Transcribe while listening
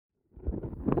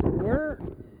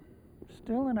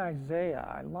still in Isaiah.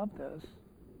 I love this.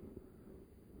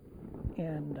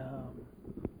 And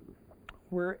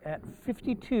we're at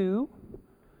 52.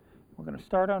 We're going to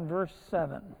start on verse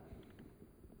 7.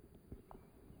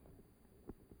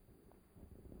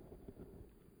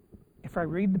 If I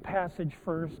read the passage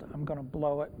first, I'm going to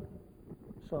blow it.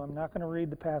 So I'm not going to read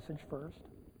the passage first.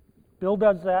 Bill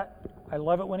does that. I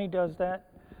love it when he does that.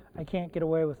 I can't get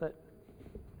away with it.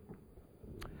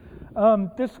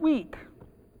 This week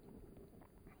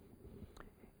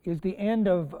is the end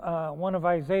of one of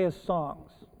Isaiah's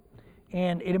songs.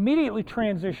 And it immediately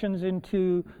transitions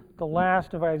into the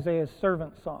last of Isaiah's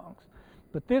servant songs.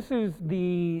 But this is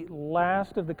the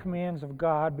last of the commands of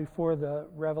God before the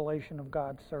revelation of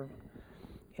God's servant.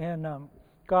 And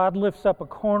God lifts up a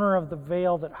corner of the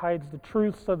veil that hides the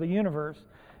truths of the universe.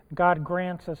 God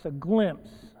grants us a glimpse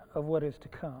of what is to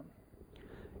come.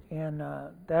 And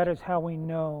that is how we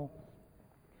know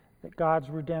that God's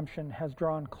redemption has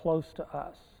drawn close to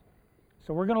us.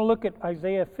 So we're going to look at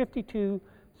Isaiah 52,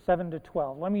 7 to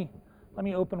 12. Let me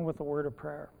open with a word of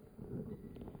prayer.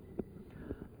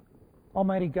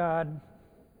 Almighty God,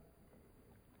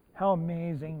 how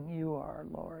amazing you are,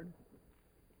 Lord.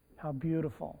 How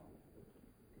beautiful,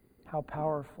 how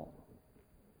powerful,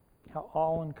 how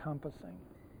all-encompassing.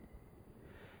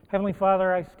 Heavenly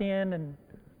Father, I stand and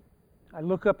I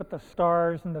look up at the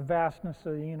stars and the vastness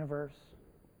of the universe,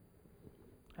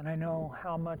 and I know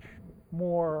how much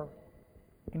more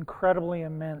incredibly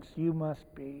immense you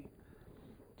must be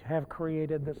to have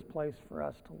created this place for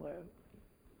us to live.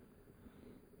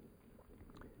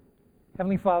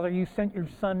 Heavenly Father, you sent your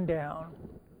Son down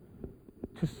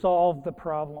to solve the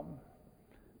problem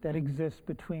that exists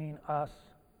between us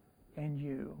and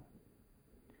you.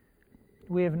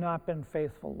 We have not been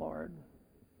faithful, Lord,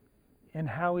 and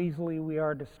how easily we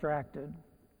are distracted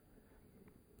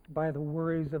by the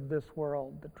worries of this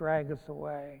world that drag us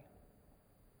away.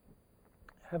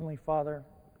 Heavenly Father,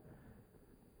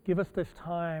 give us this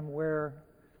time where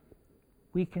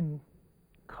we can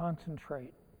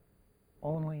concentrate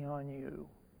only on you,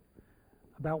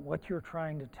 about what you're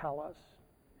trying to tell us,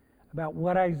 about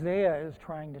what Isaiah is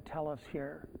trying to tell us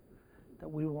here, that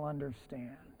we will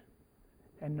understand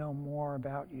and know more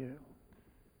about you.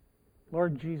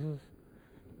 Lord Jesus,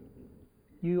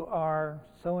 you are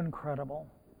so incredible.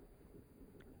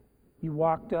 You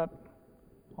walked up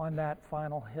on that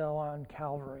final hill on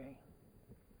Calvary,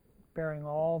 bearing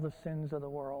all the sins of the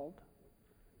world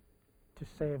to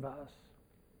save us.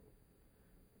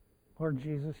 Lord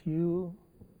Jesus, you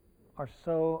are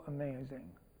so amazing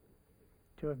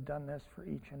to have done this for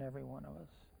each and every one of us.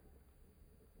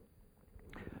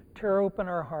 Tear open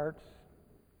our hearts,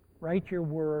 write your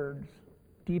words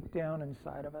deep down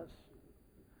inside of us.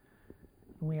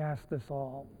 And we ask this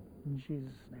all in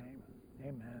Jesus' name.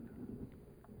 Amen.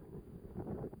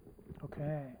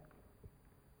 Okay.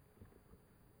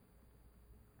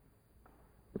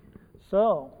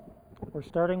 So, we're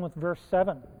starting with verse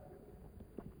 7.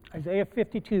 Isaiah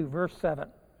 52, verse 7.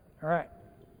 All right.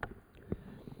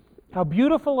 How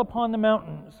beautiful upon the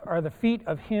mountains are the feet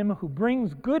of him who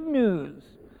brings good news,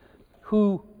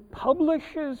 who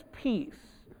publishes peace,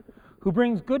 who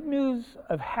brings good news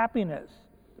of happiness,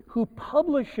 who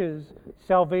publishes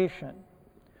salvation,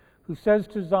 who says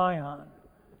to Zion,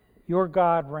 your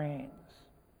God reigns.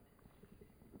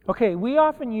 Okay, we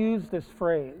often use this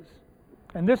phrase,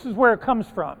 and this is where it comes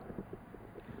from.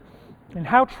 And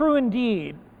how true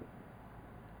indeed.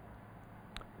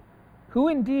 Who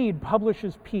indeed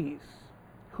publishes peace?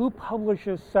 Who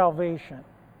publishes salvation?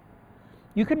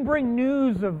 You can bring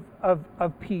news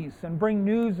of peace and bring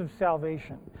news of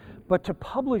salvation, but to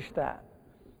publish that,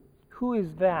 who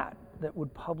is that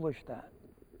would publish that?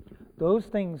 Those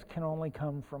things can only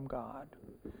come from God.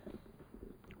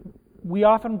 We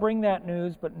often bring that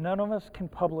news, but none of us can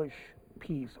publish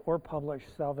peace or publish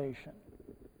salvation.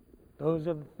 Those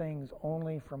are the things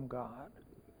only from God.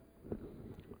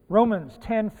 Romans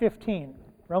 10:15.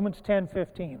 Romans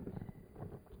 10:15.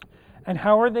 And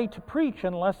how are they to preach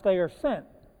unless they are sent?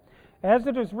 As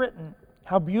it is written,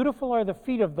 how beautiful are the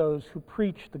feet of those who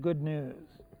preach the good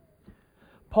news.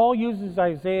 Paul uses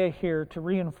Isaiah here to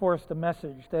reinforce the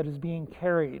message that is being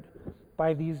carried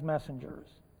by these messengers.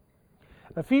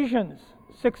 Ephesians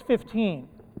 6:15.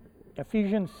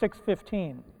 Ephesians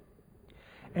 6:15.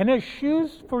 And as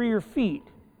shoes for your feet,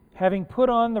 having put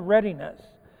on the readiness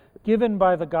given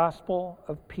by the gospel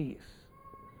of peace.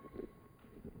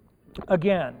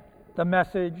 Again, the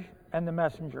message and the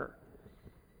messenger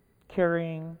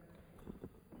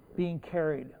being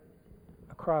carried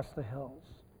across the hills.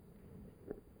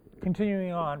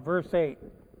 Continuing on, verse 8.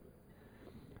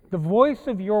 The voice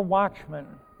of your watchmen,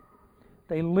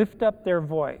 they lift up their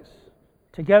voice.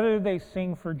 Together they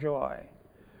sing for joy.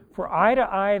 For eye to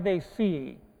eye they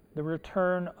see the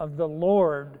return of the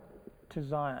Lord to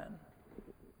Zion.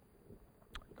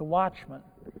 The watchmen.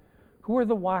 Who are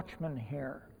the watchmen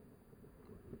here?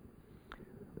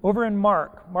 Over in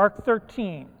Mark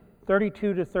 13,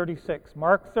 32 to 36.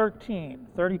 Mark 13,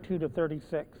 32 to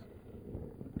 36.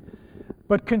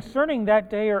 But concerning that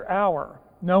day or hour,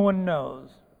 no one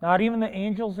knows, not even the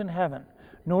angels in heaven,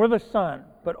 nor the Son,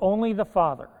 but only the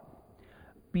Father.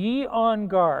 Be on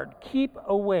guard, keep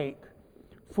awake,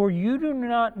 for you do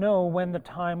not know when the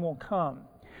time will come.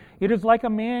 It is like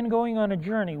a man going on a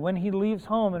journey when he leaves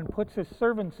home and puts his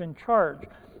servants in charge,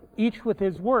 each with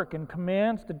his work, and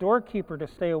commands the doorkeeper to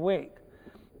stay awake.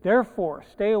 Therefore,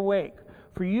 stay awake,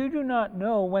 for you do not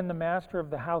know when the master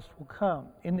of the house will come,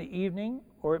 in the evening,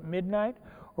 or at midnight,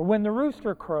 or when the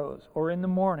rooster crows, or in the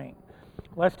morning,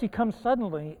 lest he come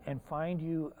suddenly and find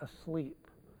you asleep.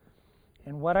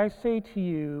 And what I say to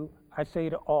you, I say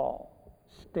to all,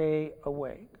 stay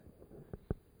awake.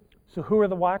 So who are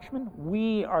the watchmen?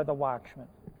 We are the watchmen.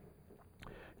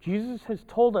 Jesus has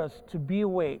told us to be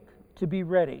awake, to be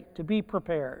ready, to be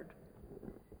prepared.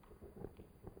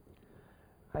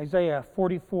 Isaiah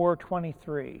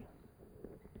 44:23.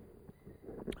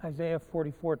 Isaiah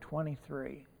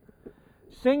 44:23.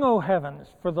 Sing, O heavens,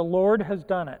 for the Lord has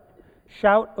done it.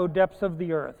 Shout, O depths of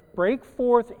the earth. Break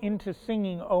forth into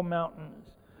singing, O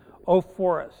mountains, O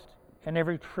forest, and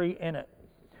every tree in it.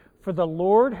 For the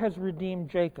Lord has redeemed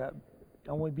Jacob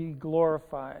and will be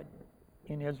glorified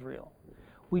in Israel.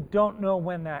 We don't know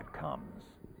when that comes.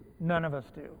 None of us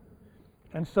do.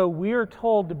 And so we are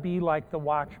told to be like the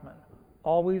watchman,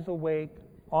 always awake,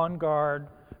 on guard,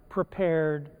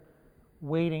 prepared,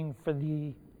 waiting for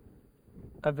the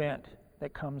event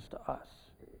that comes to us.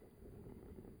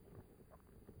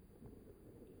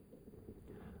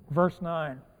 Verse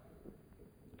 9.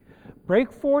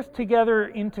 Break forth together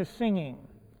into singing,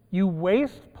 you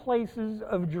waste places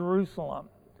of Jerusalem,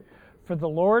 for the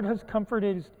Lord has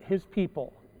comforted his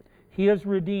people. He has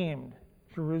redeemed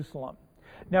Jerusalem.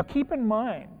 Now keep in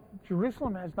mind,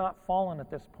 Jerusalem has not fallen at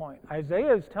this point.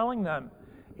 Isaiah is telling them,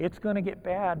 it's going to get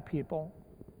bad, people.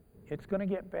 It's going to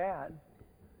get bad.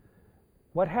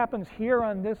 What happens here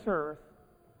on this earth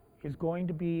is going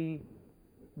to be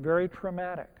very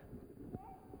traumatic.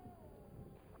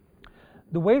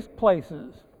 The waste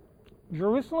places.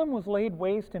 Jerusalem was laid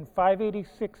waste in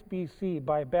 586 BC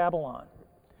by Babylon,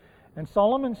 and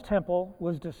Solomon's temple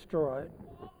was destroyed.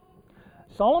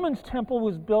 Solomon's temple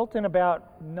was built in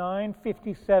about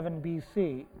 957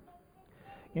 BC.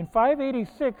 In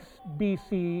 586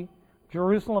 BC,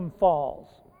 Jerusalem falls,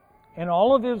 and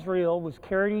all of Israel was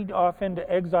carried off into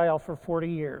exile for 40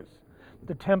 years.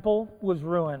 The temple was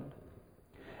ruined.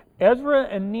 Ezra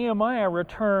and Nehemiah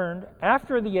returned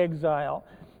after the exile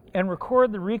and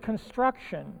record the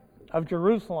reconstruction of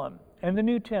Jerusalem and the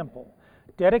new temple,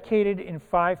 dedicated in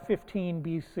 515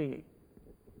 BC.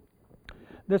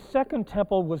 The second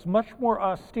temple was much more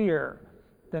austere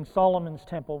than Solomon's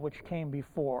temple, which came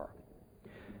before.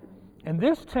 And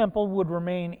this temple would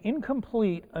remain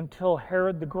incomplete until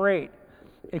Herod the Great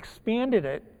expanded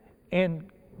it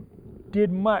and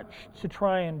did much to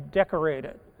try and decorate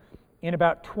it in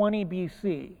about 20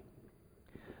 BC.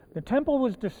 The temple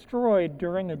was destroyed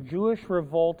during a Jewish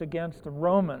revolt against the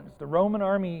Romans. The Roman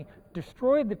army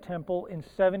destroyed the temple in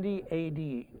 70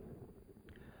 AD.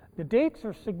 The dates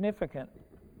are significant.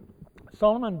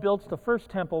 Solomon builds the first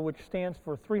temple, which stands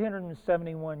for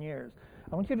 371 years.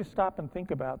 I want you to stop and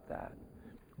think about that.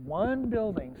 One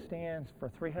building stands for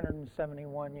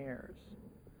 371 years.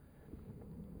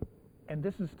 And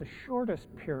this is the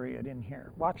shortest period in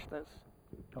here. Watch this,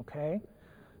 okay?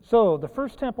 So the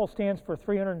first temple stands for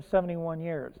 371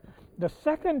 years. The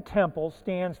second temple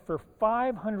stands for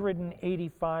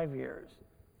 585 years.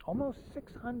 Almost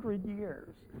 600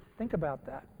 years. Think about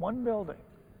that. One building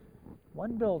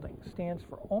stands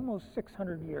for almost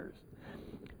 600 years.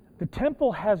 The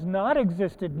temple has not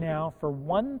existed now for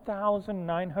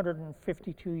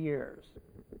 1,952 years.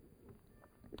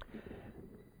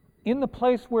 In the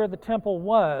place where the temple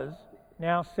was,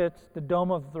 now sits the Dome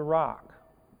of the Rock.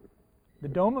 The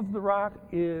Dome of the Rock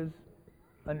is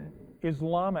an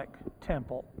Islamic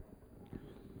temple.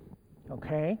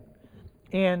 Okay?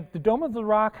 And the Dome of the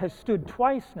Rock has stood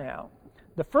twice now.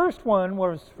 The first one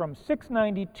was from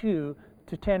 692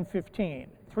 to 1015,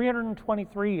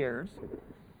 323 years.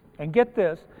 And get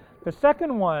this, the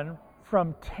second one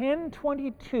from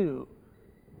 1022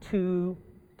 to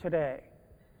today.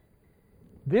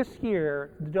 This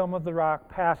year, the Dome of the Rock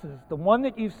passes. The one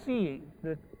that you see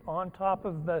on top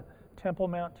of the Temple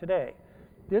Mount today,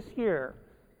 this year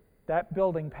that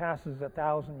building passes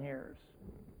 1,000 years.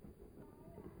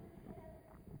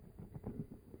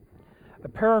 A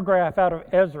paragraph out of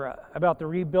Ezra about the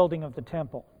rebuilding of the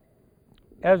temple.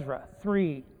 Ezra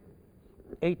 3,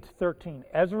 8 to 13.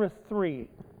 Ezra 3,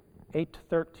 8 to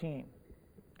 13.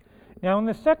 Now in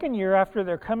the second year after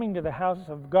their coming to the house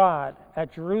of God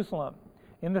at Jerusalem,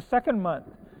 in the second month,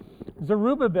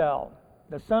 Zerubbabel,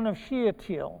 the son of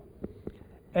Shealtiel,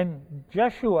 and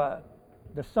Jeshua,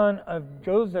 the son of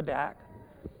Jozadak,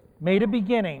 made a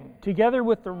beginning, together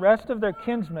with the rest of their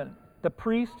kinsmen, the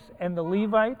priests and the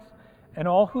Levites, and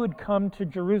all who had come to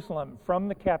Jerusalem from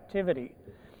the captivity.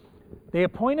 They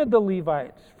appointed the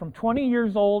Levites from 20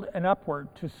 years old and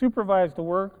upward to supervise the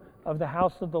work of the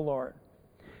house of the Lord.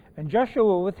 And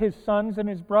Jeshua with his sons and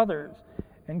his brothers,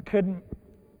 and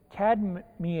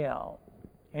Kadmiel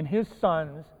and his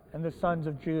sons and the sons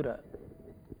of Judah,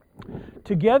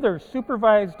 together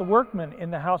supervised the workmen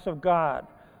in the house of God,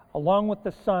 along with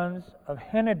the sons of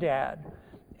Henadad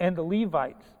and the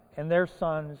Levites and their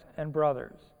sons and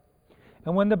brothers.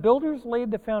 And when the builders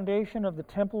laid the foundation of the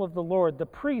temple of the Lord, the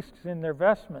priests in their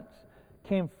vestments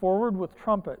came forward with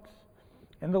trumpets,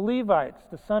 and the Levites,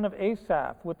 the son of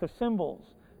Asaph, with the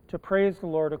cymbals, to praise the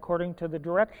Lord according to the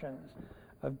directions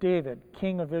of David,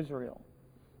 king of Israel.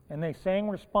 And they sang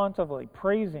responsively,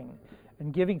 praising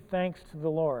and giving thanks to the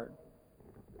Lord.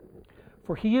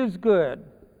 For he is good,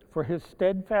 for his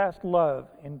steadfast love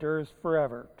endures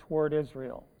forever toward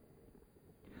Israel.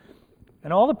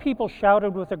 And all the people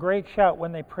shouted with a great shout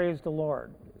when they praised the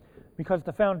Lord, because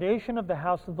the foundation of the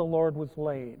house of the Lord was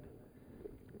laid.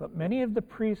 But many of the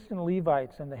priests and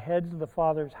Levites and the heads of the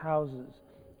fathers' houses,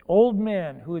 old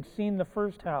men who had seen the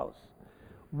first house,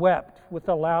 wept with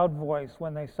a loud voice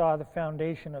when they saw the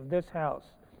foundation of this house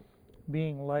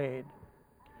being laid,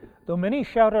 though many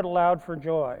shouted aloud for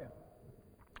joy,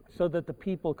 so that the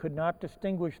people could not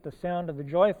distinguish the sound of the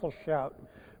joyful shout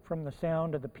from the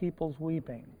sound of the people's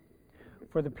weeping.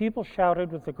 For the people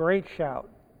shouted with a great shout,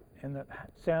 and the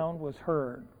sound was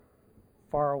heard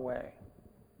far away.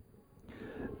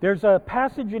 There's a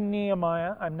passage in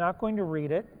Nehemiah. I'm not going to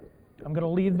read it. I'm going to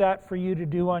leave that for you to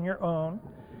do on your own.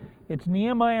 It's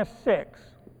Nehemiah 6,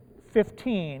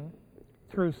 15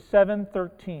 through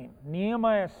 7:13.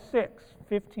 Nehemiah 6,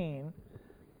 15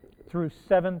 through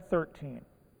 7:13.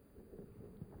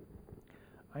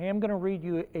 I am going to read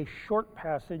you a short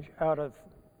passage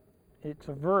it's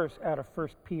a verse out of 1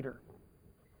 Peter.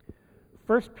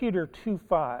 1 Peter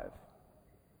 2:5.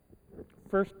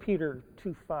 1 Peter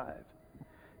 2:5.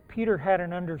 Peter had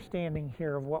an understanding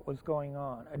here of what was going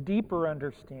on, a deeper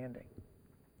understanding.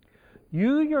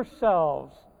 You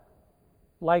yourselves,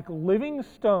 like living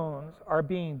stones, are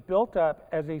being built up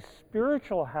as a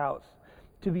spiritual house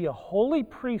to be a holy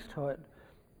priesthood,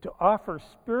 to offer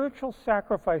spiritual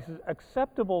sacrifices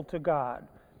acceptable to God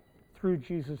through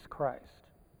Jesus Christ.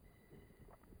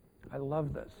 I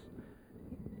love this.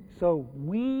 So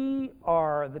we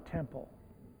are the temple,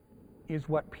 is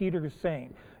what Peter is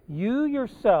saying. You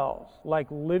yourselves, like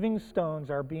living stones,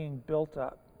 are being built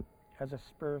up as a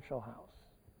spiritual house.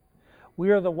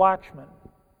 We are the watchmen,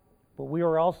 but we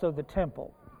are also the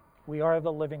temple. We are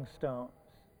the living stones.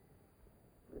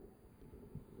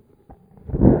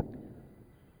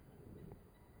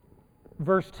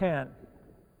 Verse 10.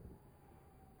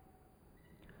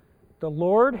 The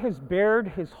Lord has bared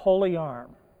his holy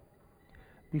arm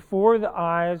before the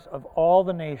eyes of all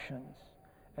the nations,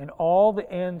 and all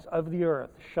the ends of the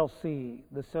earth shall see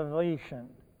the salvation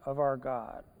of our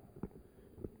God.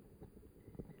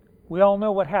 We all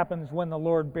know what happens when the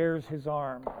Lord bares his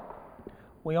arm.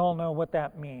 We all know what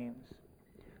that means.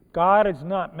 God is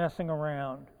not messing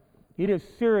around. It is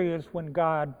serious when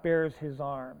God bares his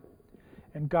arm.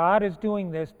 And God is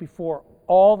doing this before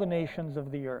all the nations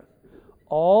of the earth.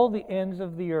 All the ends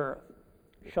of the earth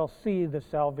shall see the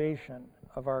salvation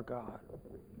of our God.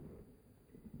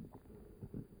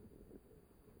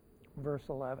 Verse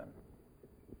 11.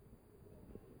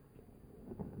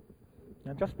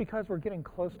 Now, just because we're getting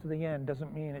close to the end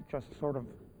doesn't mean it just sort of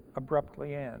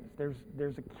abruptly ends.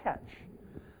 There's a catch.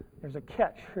 There's a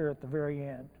catch here at the very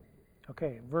end.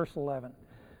 Okay, verse 11.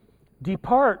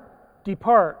 Depart,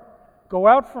 go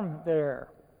out from there.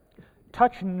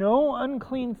 Touch no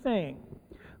unclean thing.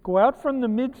 Go out from the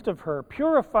midst of her.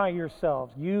 Purify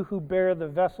yourselves, you who bear the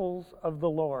vessels of the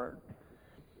Lord.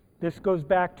 This goes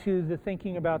back to the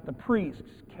thinking about the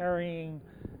priests carrying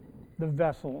the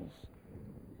vessels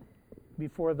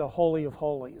before the Holy of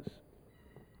Holies.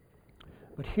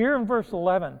 But here in verse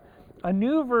 11, a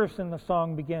new verse in the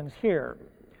song begins here.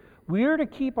 We are to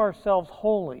keep ourselves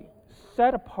holy,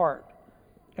 set apart,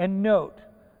 and note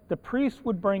the priests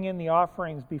would bring in the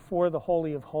offerings before the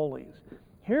Holy of Holies.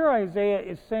 Here Isaiah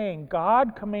is saying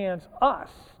God commands us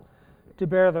to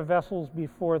bear the vessels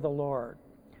before the Lord.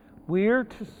 We're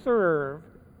to serve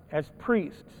as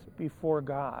priests before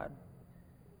God.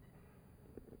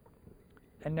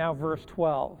 And now verse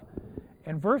 12.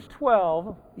 In verse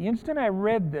 12, the instant I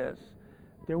read this,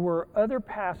 there were other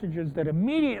passages that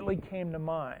immediately came to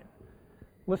mind.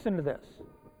 Listen to this.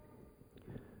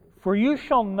 For you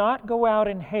shall not go out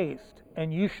in haste,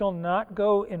 and you shall not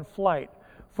go in flight,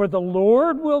 for the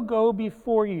Lord will go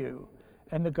before you,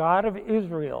 and the God of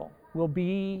Israel will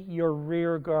be your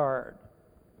rear guard.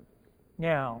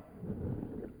 Now,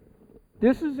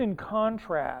 this is in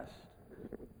contrast.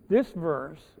 This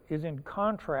verse is in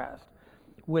contrast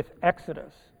with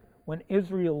Exodus, when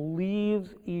Israel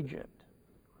leaves Egypt.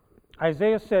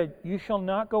 Isaiah said, you shall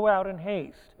not go out in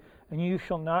haste, and you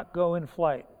shall not go in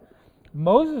flight.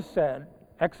 Moses said,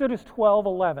 Exodus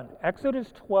 12:11,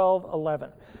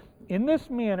 in this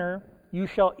manner you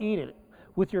shall eat it,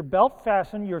 with your belt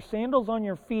fastened, your sandals on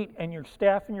your feet, and your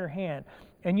staff in your hand,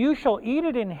 and you shall eat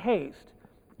it in haste.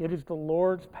 It is the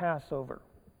Lord's Passover.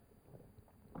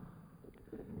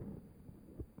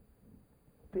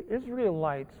 The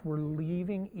Israelites were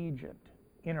leaving Egypt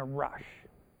in a rush.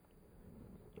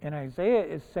 And Isaiah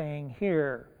is saying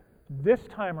here, this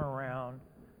time around,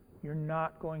 you're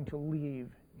not going to leave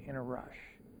in a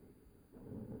rush.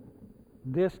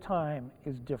 This time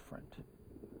is different.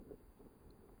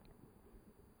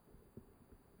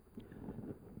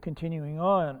 Continuing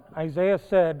on, Isaiah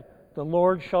said, the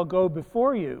Lord shall go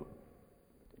before you.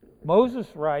 Moses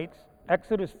writes,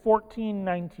 Exodus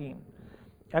 14:19.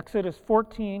 Exodus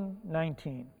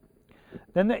 14:19.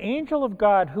 Then the angel of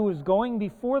God who was going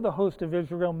before the host of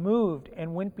Israel moved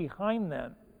and went behind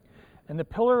them. And the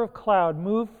pillar of cloud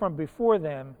moved from before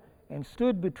them and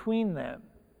stood between them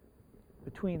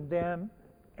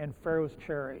and Pharaoh's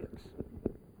chariots.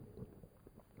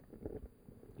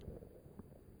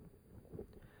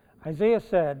 Isaiah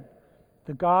said,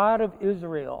 the God of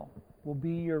Israel will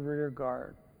be your rear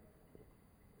guard.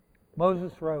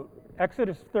 Moses wrote,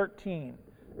 Exodus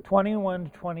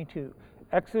 13:21-22.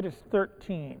 Exodus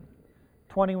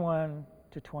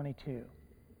 13:21-22.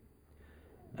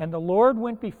 And the Lord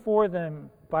went before them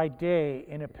by day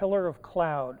in a pillar of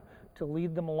cloud to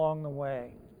lead them along the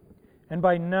way, and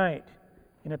by night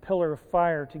in a pillar of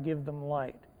fire to give them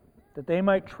light, that they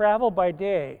might travel by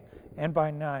day and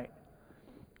by night.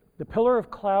 The pillar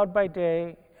of cloud by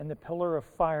day and the pillar of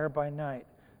fire by night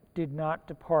did not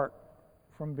depart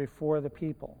from before the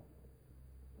people.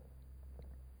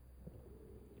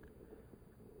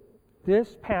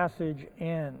 This passage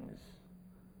ends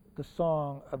the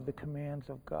song of the commands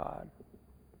of God.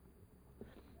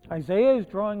 Isaiah is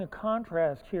drawing a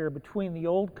contrast here between the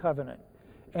old covenant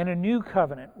and a new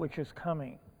covenant which is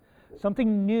coming.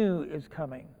 Something new is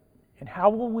coming. And how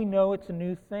will we know it's a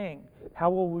new thing? How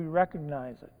will we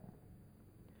recognize it?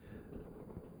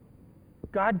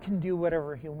 God can do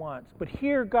whatever He wants. But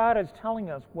here God is telling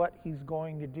us what He's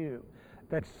going to do.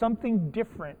 That something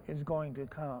different is going to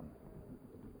come.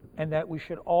 And that we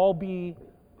should all be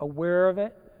aware of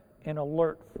it and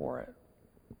alert for it.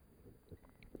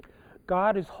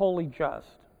 God is wholly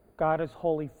just. God is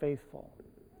wholly faithful.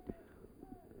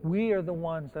 We are the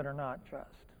ones that are not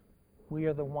just. We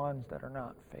are the ones that are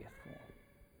not faithful.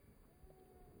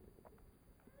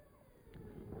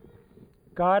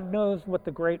 God knows what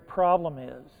the great problem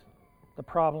is, the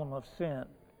problem of sin.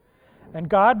 And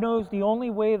God knows the only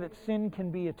way that sin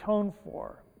can be atoned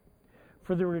for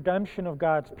the redemption of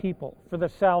God's people, for the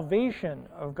salvation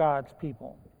of God's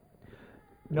people.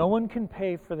 No one can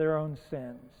pay for their own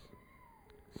sins.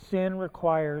 Sin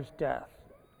requires death.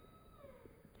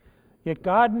 Yet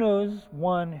God knows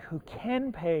one who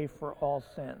can pay for all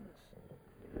sins.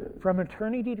 From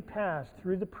eternity to past,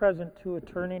 through the present to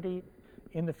eternity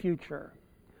in the future,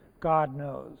 God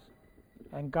knows.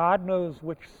 And God knows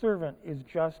which servant is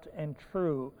just and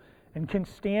true and can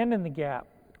stand in the gap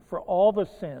for all the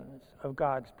sins of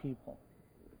God's people.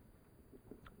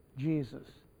 Jesus.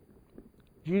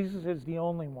 Jesus is the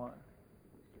only one.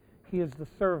 He is the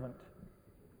servant.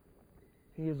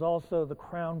 He is also the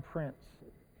crown prince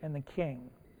and the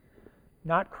king,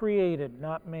 not created,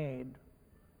 not made,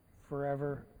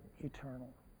 forever eternal.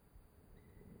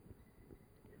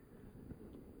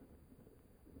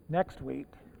 Next week,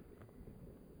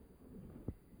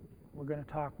 we're going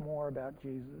to talk more about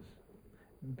Jesus.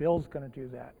 Bill's going to do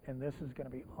that, and this is going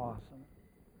to be awesome.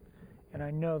 And I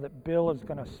know that Bill is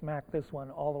going to smack this one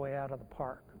all the way out of the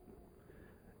park.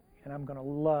 And I'm going to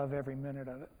love every minute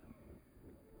of it.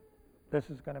 This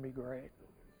is going to be great.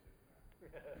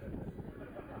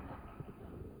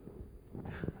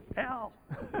 Al,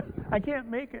 I can't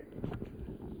make it.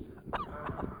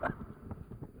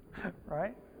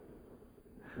 Right?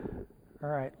 All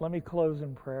right, let me close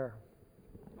in prayer.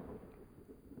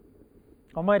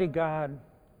 Almighty God,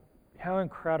 how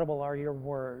incredible are your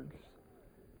words.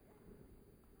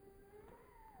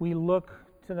 We look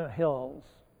to the hills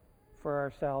for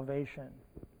our salvation.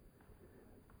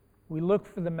 We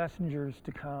look for the messengers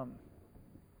to come,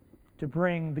 to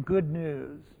bring the good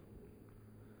news,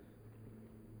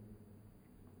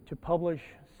 to publish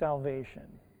salvation,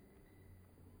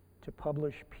 to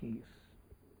publish peace.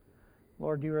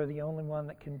 Lord, you are the only one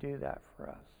that can do that for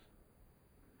us.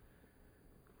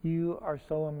 You are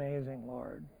so amazing,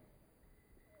 Lord.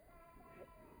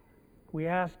 We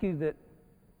ask you that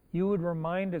you would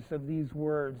remind us of these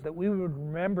words, that we would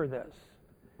remember this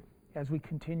as we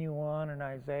continue on in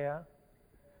Isaiah,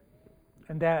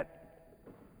 and that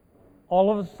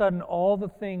all of a sudden, all the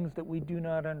things that we do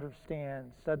not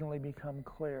understand suddenly become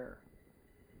clear.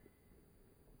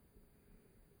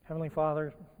 Heavenly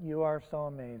Father, you are so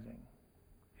amazing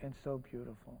and so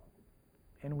beautiful,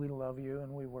 and we love you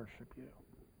and we worship you.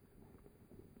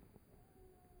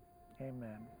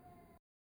 Amen.